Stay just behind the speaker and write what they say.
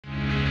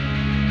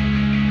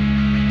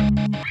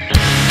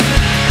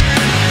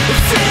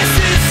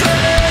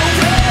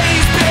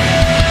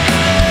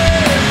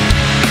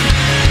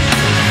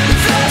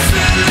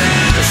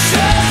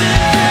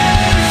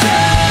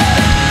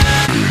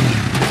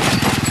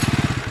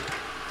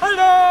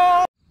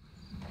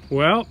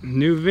Well,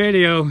 new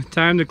video.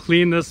 Time to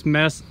clean this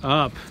mess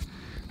up.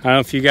 I don't know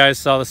if you guys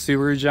saw the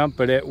Subaru jump,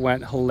 but it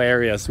went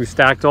hilarious. We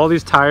stacked all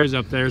these tires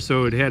up there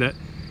so it would hit it.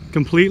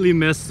 Completely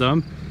missed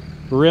them.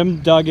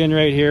 Rim dug in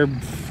right here,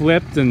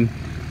 flipped and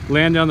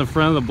landed on the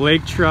front of the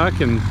Blake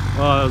truck, and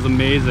oh, that was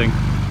amazing.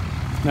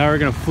 Now we're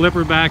gonna flip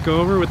her back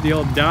over with the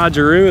old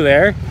Dodgeroo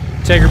there.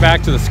 Take her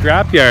back to the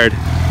scrapyard.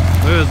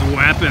 Look at this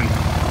weapon.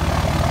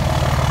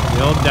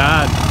 The old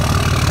Dodge.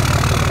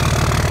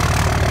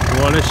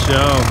 What a show.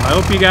 I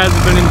hope you guys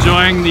have been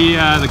enjoying the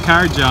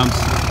car jumps,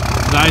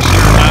 'cause I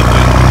sure have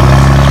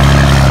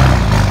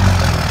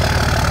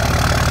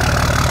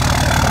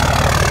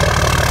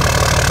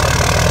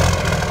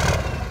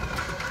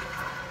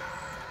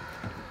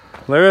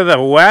been. Look at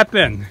the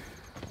weapon.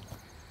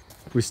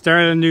 We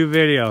started a new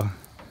video.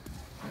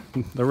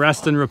 The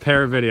rest and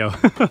repair video.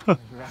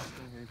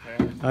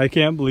 I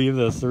can't believe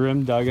this. The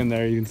rim dug in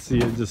there. You can see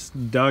it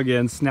just dug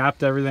in,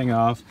 snapped everything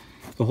off.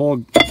 The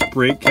whole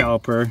brake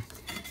caliper.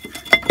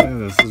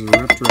 This is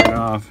ripped right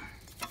off.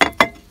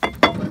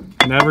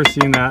 Never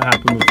seen that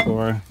happen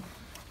before.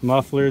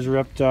 Mufflers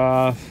ripped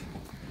off.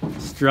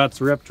 Struts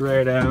ripped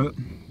right out.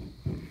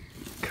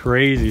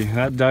 Crazy.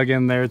 That dug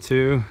in there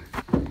too.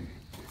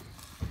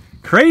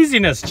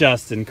 Craziness,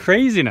 Justin.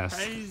 Craziness.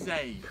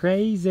 Crazy.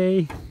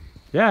 Crazy.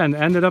 Yeah, and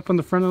ended up on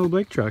the front of the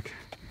Blake truck.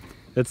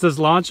 It's this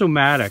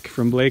Launch-O-Matic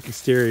from Blake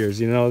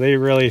Exteriors. You know, they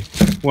really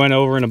went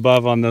over and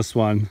above on this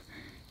one.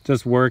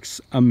 Just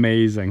works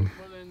amazing.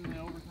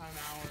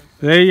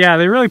 They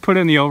really put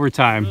in the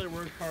overtime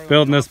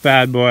building this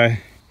bad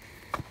boy.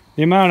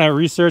 The amount of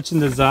research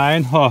and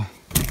design, oh,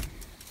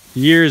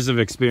 years of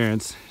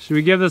experience. Should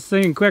we give this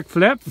thing a quick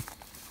flip?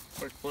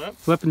 Quick flip?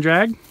 Flip and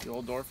drag? The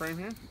old door frame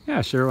here?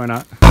 Yeah, sure, why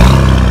not?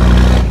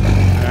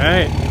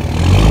 Alright.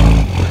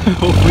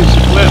 Hopefully she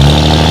flips.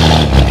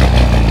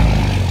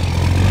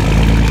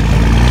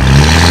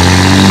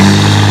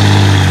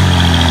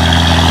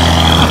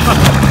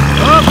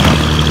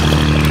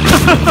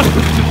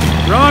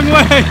 Wrong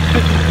way!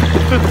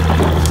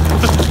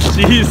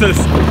 Jesus!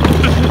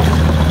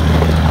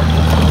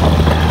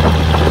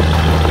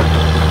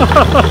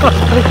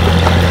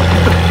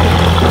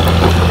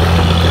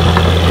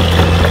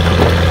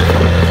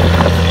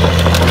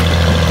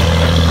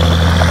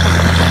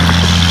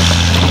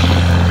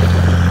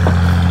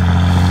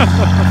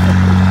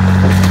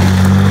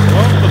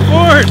 Oh, the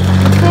Ford!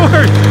 The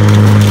Ford!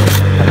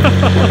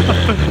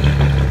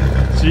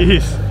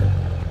 Jeez.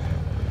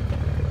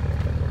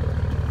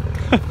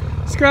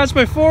 Scratched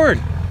my Ford.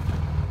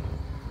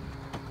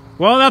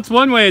 Well, that's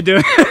one way of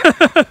doing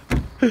it.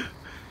 She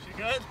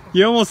good?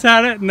 You almost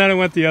had it and then it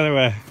went the other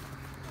way.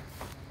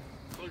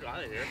 Still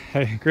got it here.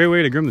 Hey, great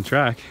way to groom the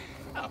track.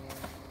 Oh.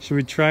 Should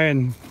we try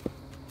and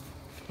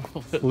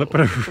flip it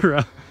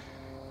over?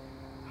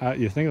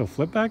 You think it'll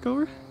flip back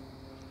over?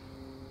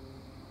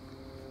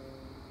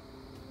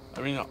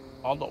 I mean,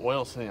 all the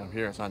oil's sitting up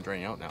here. It's not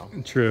draining out now.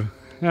 True.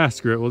 Ah,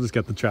 screw it. We'll just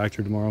get the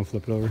tractor tomorrow and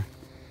flip it over.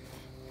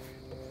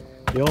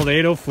 The old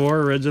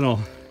 804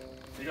 original.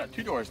 You got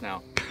two doors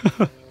now.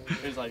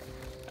 There's like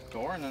a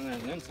door and then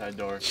there's an inside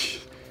door.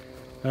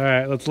 All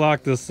right, let's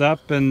lock this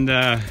up, and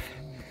I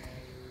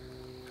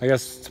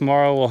guess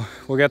tomorrow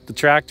we'll get the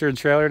tractor and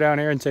trailer down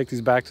here and take these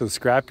back to the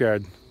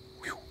scrapyard.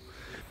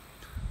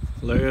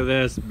 Look at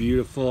this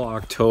beautiful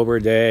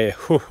October day.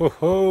 Ho, ho,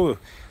 ho.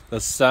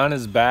 The sun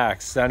is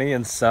back, sunny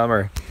and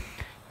summer.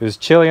 It was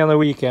chilly on the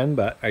weekend,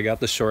 but I got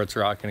the shorts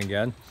rocking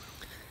again.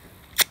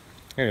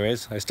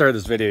 Anyways, I started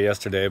this video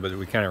yesterday, but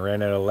we kind of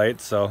ran out of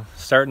light, so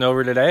starting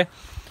over today.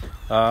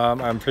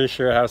 I'm pretty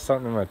sure I have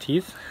something in my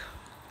teeth.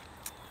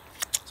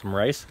 Some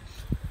rice.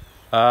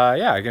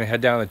 Yeah, I'm gonna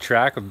head down the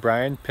track with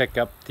Brian, pick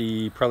up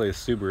probably the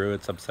Subaru,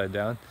 it's upside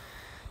down.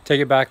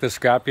 Take it back to the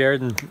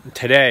scrapyard, and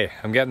today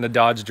I'm getting the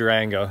Dodge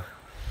Durango.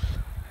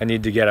 I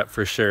need to get it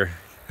for sure.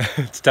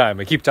 It's time.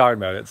 I keep talking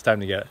about it. It's time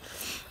to get it.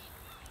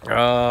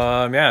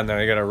 Yeah, and then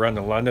I gotta run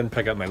to London,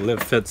 pick up my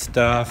LiveFit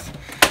stuff.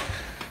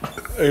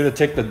 I gotta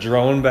take the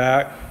drone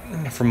back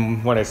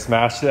from when I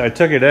smashed it. I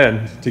took it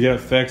in to get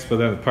it fixed, but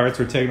then the parts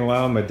were taking a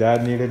while. My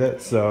dad needed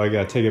it, so I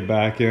gotta take it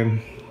back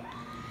in.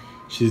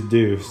 She's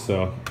due,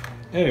 so.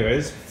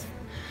 Anyways,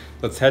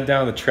 let's head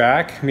down the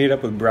track, meet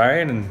up with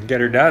Brian, and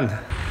get her done.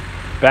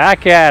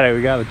 Back at it.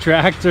 We got the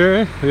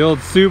tractor, the old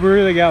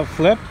Subaru that got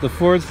flipped. The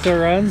Ford still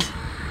runs.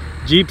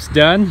 Jeep's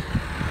done.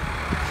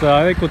 So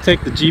I think we'll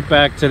take the Jeep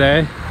back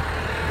today.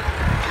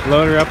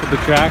 Load her up with the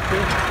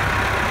tractor.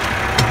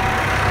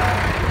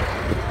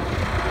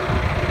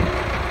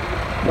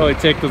 Probably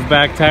take those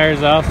back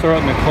tires off, throw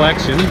it in the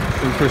collection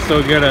since we're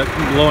so good at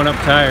blowing up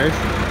tires.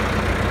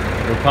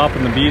 We're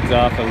popping the beads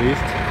off at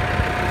least.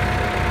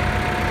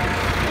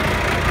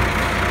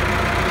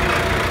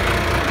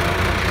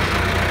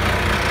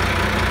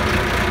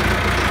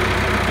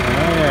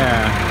 Oh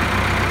yeah.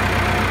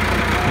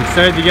 I'm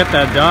excited to get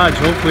that Dodge.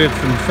 Hopefully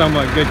it's in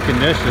somewhat good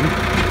condition.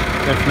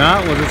 If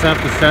not, we'll just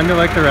have to send it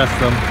like the rest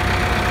of them.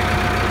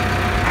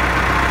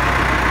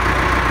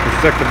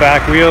 Just took the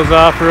back wheels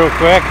off real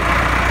quick.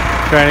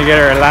 Trying to get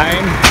her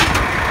aligned.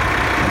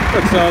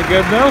 Looks all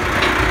good though.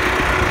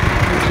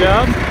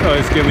 job. Oh,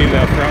 just gonna leave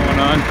that front one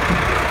on.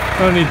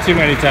 Don't need too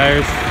many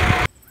tires.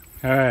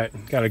 All right,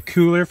 got a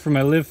cooler for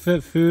my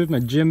LiveFit food, my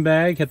gym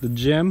bag at the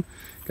gym.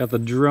 Got the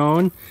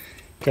drone.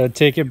 Gotta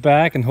take it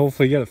back and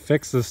hopefully get it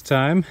fixed this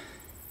time.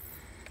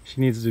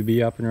 She needs to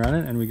be up and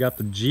running. And we got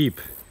the Jeep.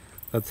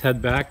 Let's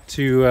head back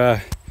to,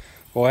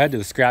 well, head to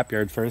the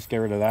scrapyard first, get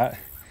rid of that.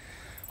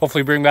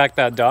 Hopefully bring back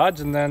that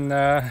Dodge and then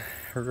we're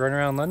running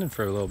around London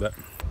for a little bit.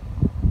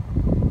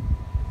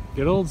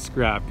 Good old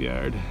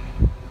scrapyard.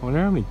 I wonder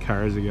how many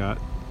cars I got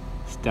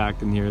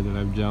stacked in here that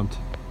I've jumped.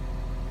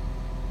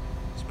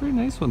 It's pretty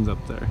nice ones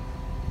up there.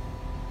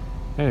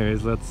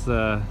 Anyways, let's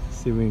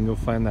see if we can go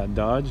find that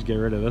Dodge, get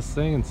rid of this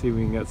thing, and see if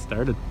we can get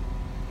started.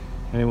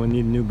 Anyone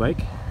need a new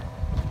bike?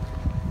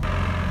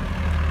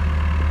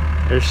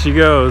 There she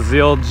goes, the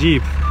old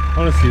Jeep. I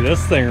want to see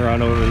this thing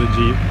run over the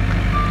Jeep.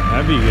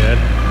 That'd be good.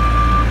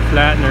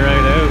 Flatten her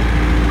right out.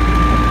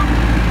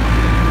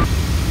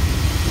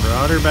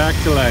 Brought her back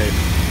to life.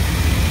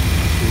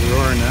 She's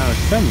roaring now.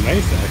 She sounds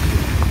nice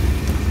actually.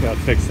 Just gotta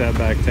fix that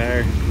back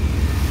tire.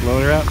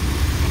 Load her up.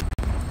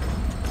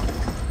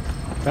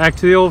 Back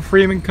to the old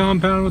Freeman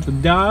compound with the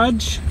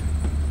Dodge.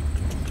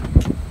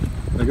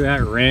 Look at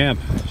that ramp.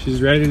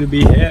 She's ready to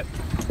be hit.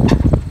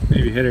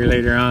 Maybe hit her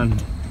later on.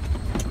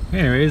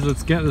 Anyways,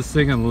 let's get this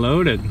thing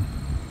unloaded.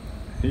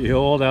 The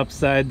old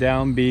upside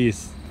down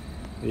beast.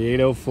 The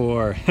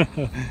 804.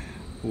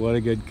 What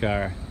a good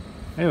car.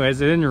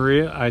 Anyways,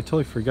 I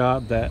totally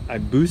forgot that I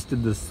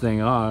boosted this thing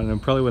on and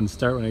it probably wouldn't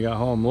start when I got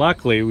home.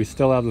 Luckily, we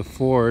still have the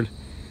Ford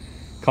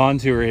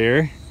Contour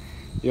here.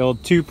 The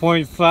old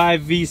 2.5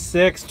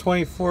 V6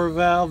 24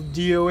 valve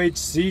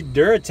DOHC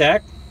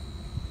Duratec.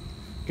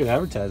 Good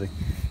advertising.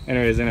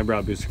 Anyways, then I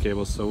brought booster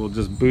cables, so we'll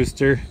just boost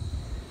her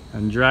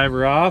and drive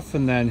her off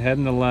and then head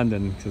into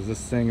London because this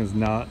thing is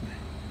not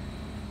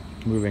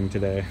moving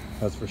today,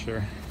 that's for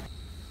sure.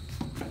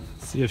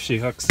 Let's see if she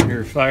hooks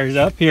her, fires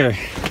up here.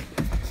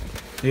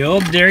 The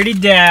old dirty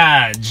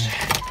Dodge.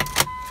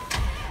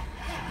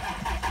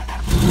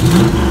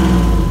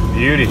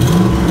 Beauty.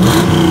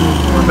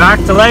 We're back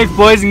to life,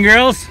 boys and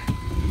girls.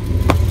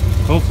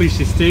 Hopefully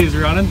she stays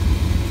running.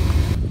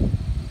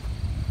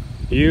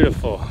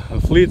 Beautiful.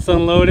 The fleet's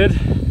unloaded.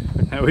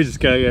 Now we just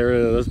gotta get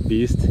rid of this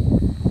beast.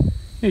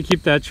 Gonna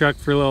keep that truck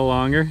for a little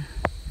longer.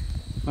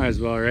 Might as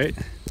well, right?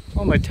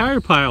 Oh, my tire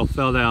pile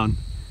fell down.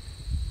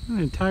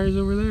 Oh, tires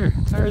over there.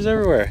 Tires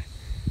everywhere.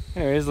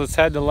 Anyways, let's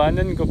head to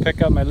London, go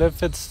pick up my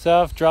LiveFit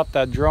stuff, drop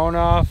that drone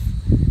off,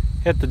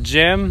 hit the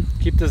gym,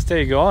 keep this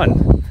day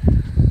going.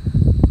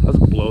 Let's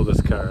blow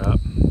this car up.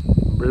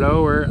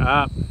 Blow her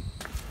up.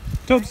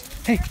 Tobes,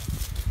 hey.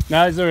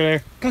 Now he's over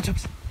there. Go,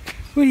 Tobes.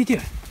 What are you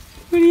doing?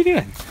 What are you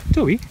doing?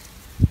 Toby.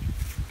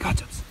 Go,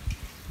 Tobes.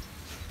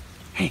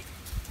 Hey,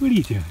 what are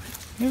you doing?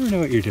 I never know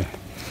what you're doing.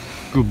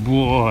 Good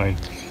boy.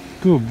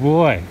 Good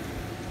boy.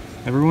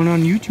 Everyone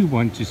on YouTube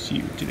wants to see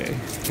you today.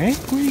 Hey,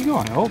 where are you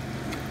going? Oh,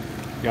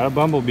 got a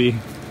bumblebee.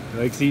 He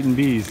likes eating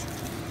bees.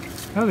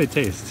 How do they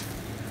taste?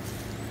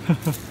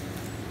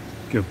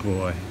 Good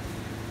boy.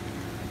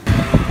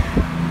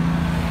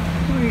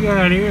 What do we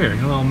got here? A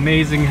little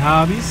amazing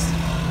hobbies.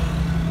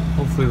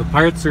 Hopefully the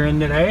parts are in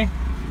today.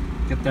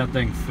 Get that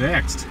thing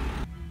fixed.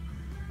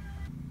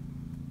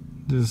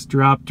 Just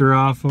dropped her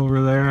off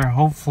over there.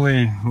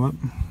 Hopefully, whoop,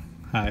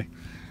 hi.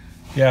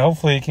 Yeah,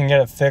 hopefully you can get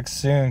it fixed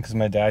soon because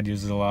my dad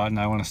uses it a lot and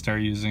I want to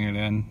start using it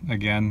in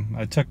again.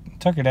 I took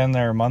it in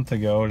there a month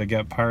ago to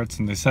get parts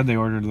and they said they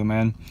ordered them in.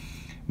 And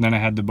then I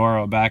had to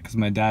borrow it back because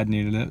my dad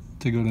needed it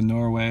to go to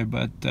Norway.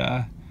 But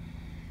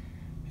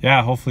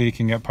yeah, hopefully you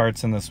can get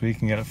parts in this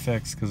week and get it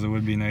fixed because it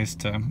would be nice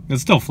to... It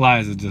still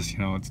flies, it just, you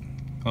know, it's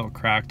a little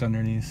cracked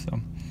underneath. So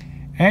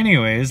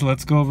anyways,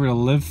 let's go over to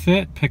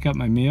LiveFit, pick up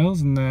my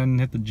meals and then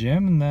hit the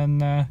gym and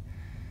then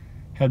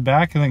head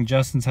back. I think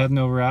Justin's heading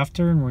over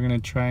after and we're gonna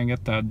try and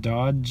get that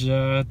Dodge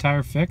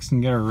tire fixed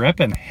and get her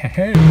ripping.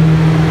 Hey.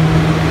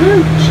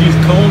 Woo, she's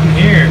cold in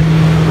here.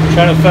 I'm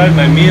trying to find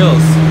my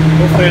meals.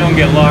 Hopefully I don't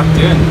get locked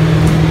in.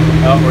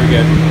 Oh, we're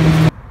good.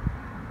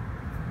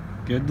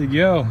 Good to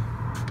go.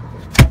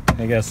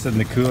 I gotta sit in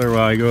the cooler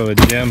while I go to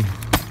the gym.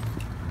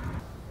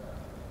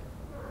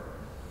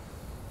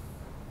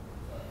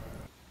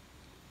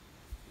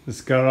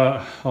 Just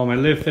got all my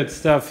LiveFit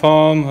stuff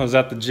home. I was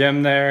at the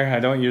gym there. I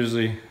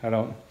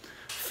don't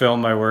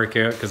film my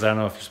workout because I don't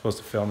know if you're supposed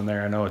to film in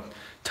there. I know a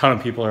ton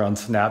of people are on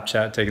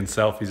Snapchat taking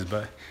selfies,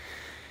 but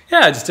yeah,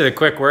 I just did a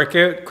quick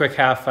workout, quick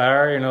half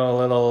hour, you know, a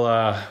little,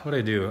 what do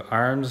I do?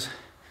 Arms,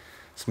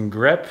 some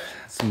grip,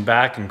 some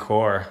back and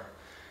core.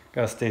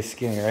 Gotta stay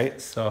skinny, right?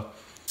 So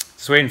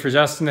just waiting for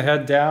Justin to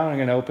head down. I'm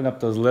gonna open up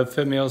those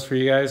LiveFit meals for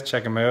you guys.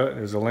 Check them out.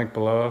 There's a link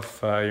below if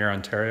you're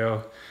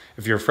Ontario.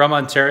 If you're from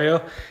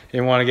Ontario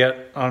and want to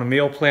get on a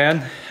meal plan,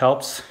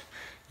 helps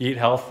eat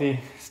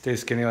healthy, stay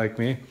skinny like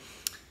me.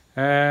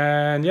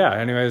 And yeah,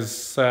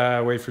 anyways,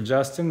 wait for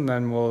Justin,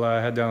 then we'll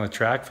head down the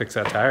track, fix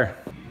that tire.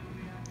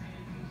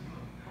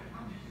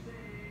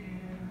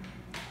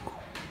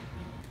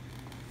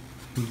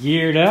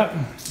 Geared up,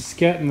 just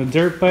getting the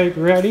dirt bike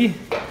ready,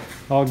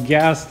 all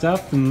gassed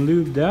up and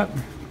lubed up.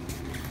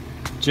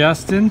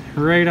 Justin,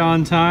 right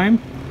on time.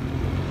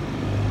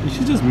 You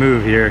should just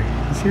move here.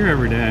 He's here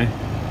every day.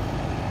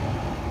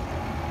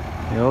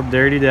 The old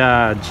dirty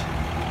Dodge.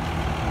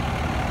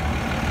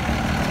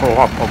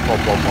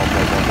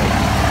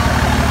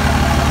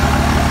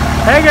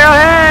 Hey girl,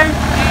 hey!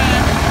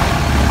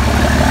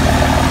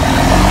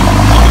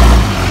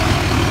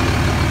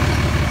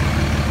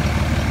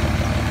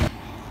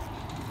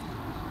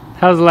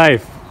 How's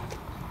life?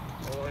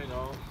 Oh, I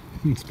know.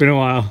 It's been a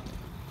while.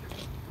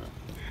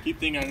 Keep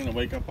thinking I'm gonna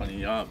wake up on a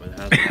yacht, but it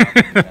hasn't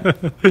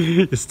happened yet.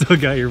 You still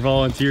got your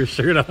volunteer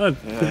shirt on.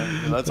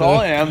 Yeah, that's all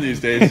I am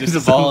these days, just a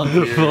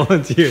volunteer.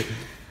 Volunteer.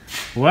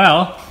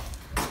 Well,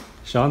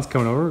 Sean's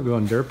coming over. We're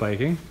going dirt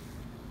biking.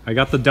 I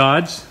got the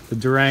Dodge, the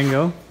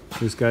Durango.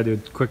 Just got to do a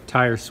quick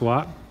tire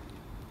swap.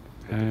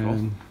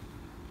 And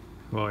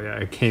well, yeah,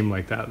 it came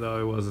like that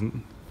though. It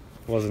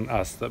wasn't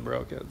us that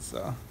broke it.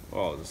 So.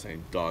 Oh, the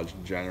same Dodge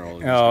in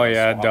general. Oh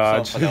yeah,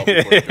 Dodge.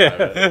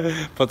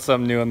 Put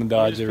something new on the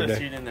Dodge every day.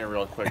 Just put seat in there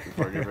real quick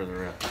before I give her the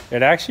rip.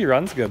 It actually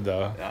runs good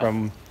though.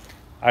 Yeah.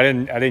 I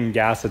didn't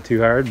gas it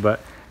too hard, but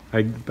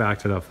I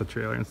backed it off the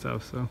trailer and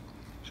stuff. So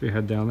should we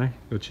head down there?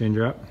 Go change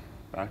her up.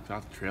 Backed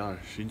off the trailer.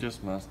 She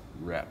just must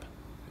rip.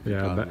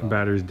 Yeah,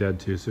 battery's dead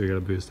too, so we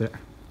gotta boost it.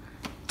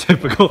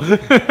 Typical.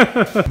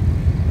 A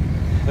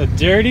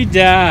dirty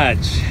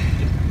Dodge.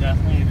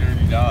 Definitely a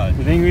dirty Dodge.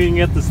 You think we can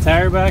get this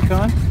tire back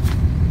on?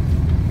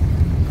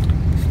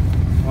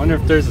 I wonder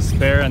if there's a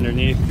spare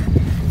underneath.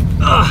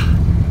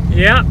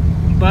 Yeah,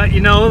 but you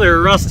know,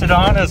 they're rusted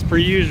on as per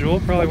usual.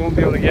 Probably won't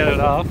be able to get it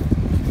off.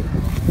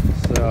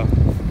 So,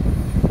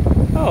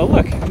 oh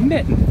look, a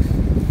mitten.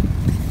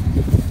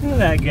 Look at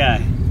that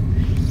guy.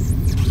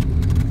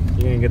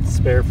 You gonna get the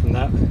spare from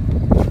that?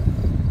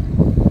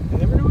 I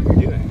never know what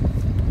you're doing.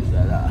 Is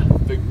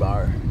that big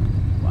bar?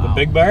 Wow. The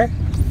big bar?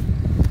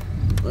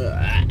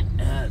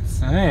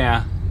 That's... Oh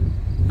yeah.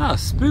 Oh,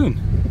 spoon.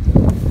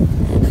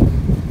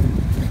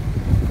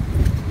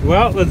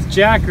 Well, let's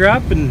jack her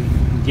up and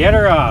get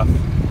her off.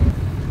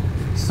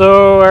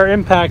 So our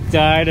impact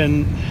died,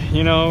 and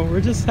you know,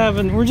 we're just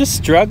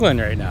struggling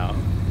right now.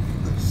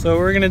 So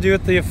we're gonna do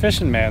it the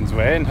efficient man's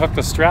way and hook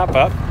the strap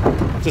up,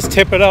 just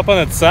tip it up on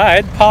its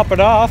side, pop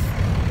it off,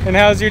 and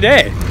how's your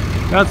day?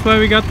 That's why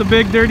we got the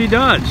big dirty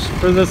Dodge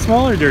for the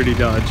smaller dirty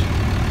Dodge.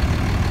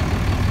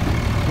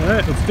 All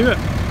right, let's do it.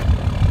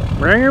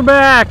 Bring her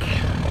back.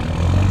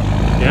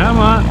 Come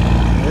on,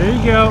 there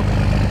you go.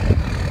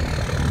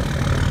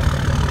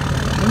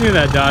 I knew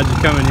that Dodge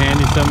would come in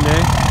handy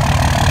someday.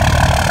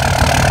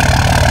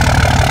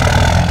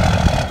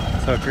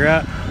 Let's hook her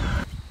up.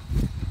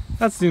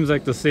 That seems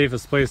like the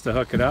safest place to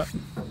hook it up.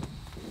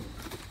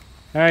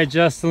 Alright,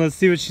 Justin, let's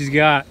see what she's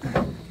got.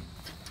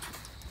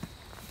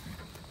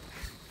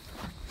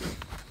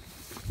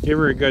 Give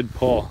her a good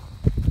pull.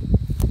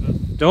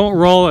 Don't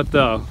roll it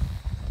though.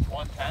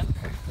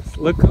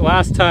 110? Look,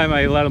 last time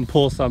I let him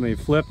pull something, he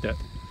flipped it.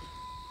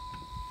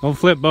 Don't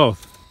flip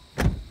both.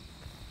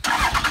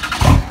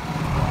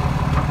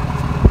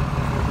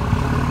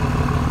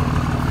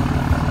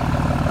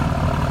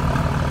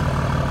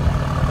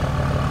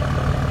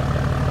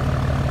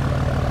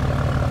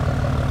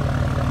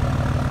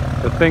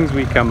 The things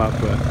we come up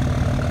with.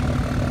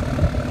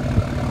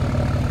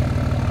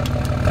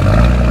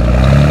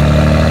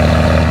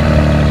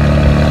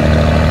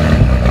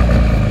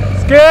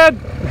 It's good!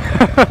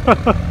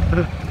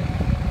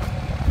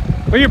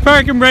 Put your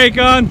parking brake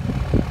on!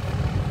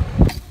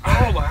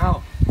 Oh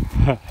wow!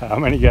 How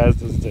many guys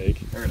does it take?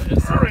 There it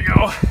is. There we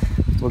go.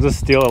 We'll just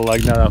steal a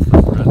lug nut off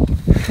the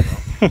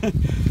front.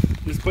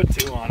 Just put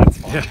two on, it's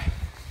fine. Yeah.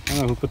 I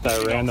don't know who put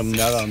that random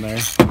nut on there.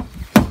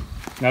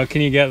 Now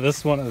can you get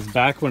this one, this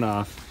back one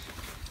off?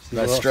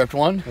 That stripped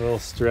one? A little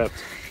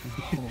stripped.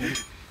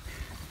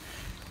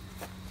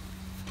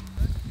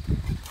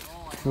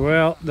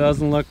 Well,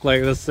 doesn't look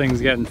like this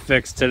thing's getting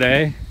fixed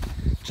today.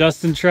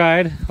 Justin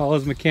tried all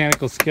his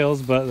mechanical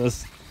skills, but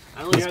this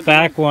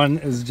back one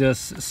is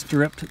just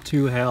stripped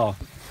to hell.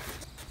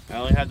 I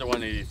only had the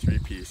 183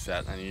 piece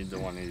set. I need the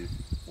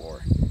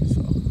 184.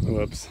 So.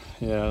 Whoops.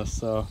 Yeah,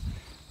 so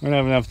we don't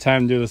have enough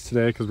time to do this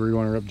today because we're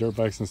going to rip dirt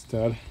bikes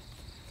instead.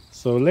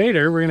 So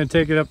later we're going to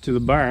take it up to the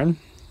barn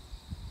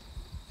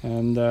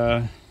and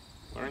learn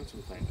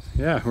some things.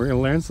 Yeah, we're going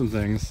to learn some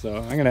things. So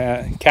I'm going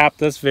to cap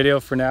this video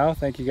for now.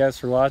 Thank you guys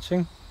for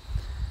watching.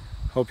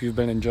 Hope you've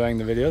been enjoying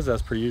the videos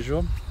as per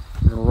usual.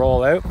 We're going to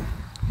roll out.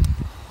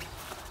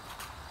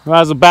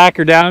 Might as well back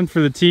her down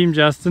for the team,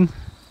 Justin.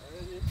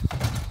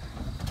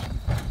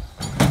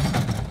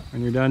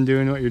 When you're done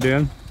doing what you're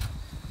doing.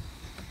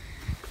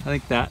 I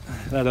think that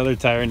other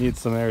tire needs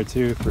some air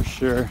too, for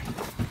sure.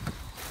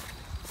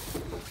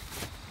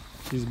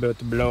 She's about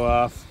to blow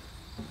off.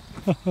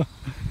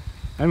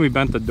 And we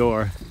bent the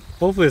door.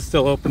 Hopefully it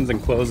still opens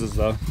and closes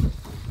though.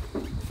 A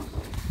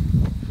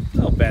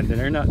little bend in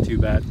her, not too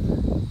bad.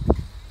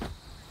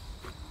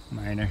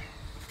 Minor.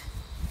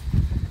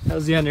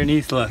 How's the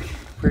underneath look?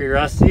 Pretty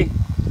rusty?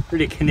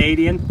 Pretty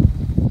Canadian?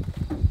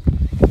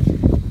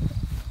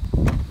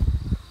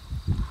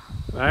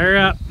 Fire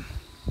up.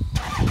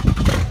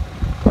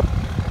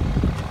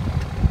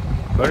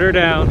 Put her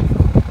down. And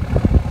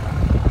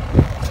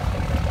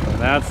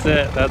that's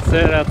it. That's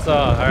it. That's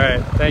all. All right.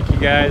 Thank you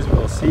guys.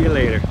 We'll see you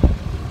later.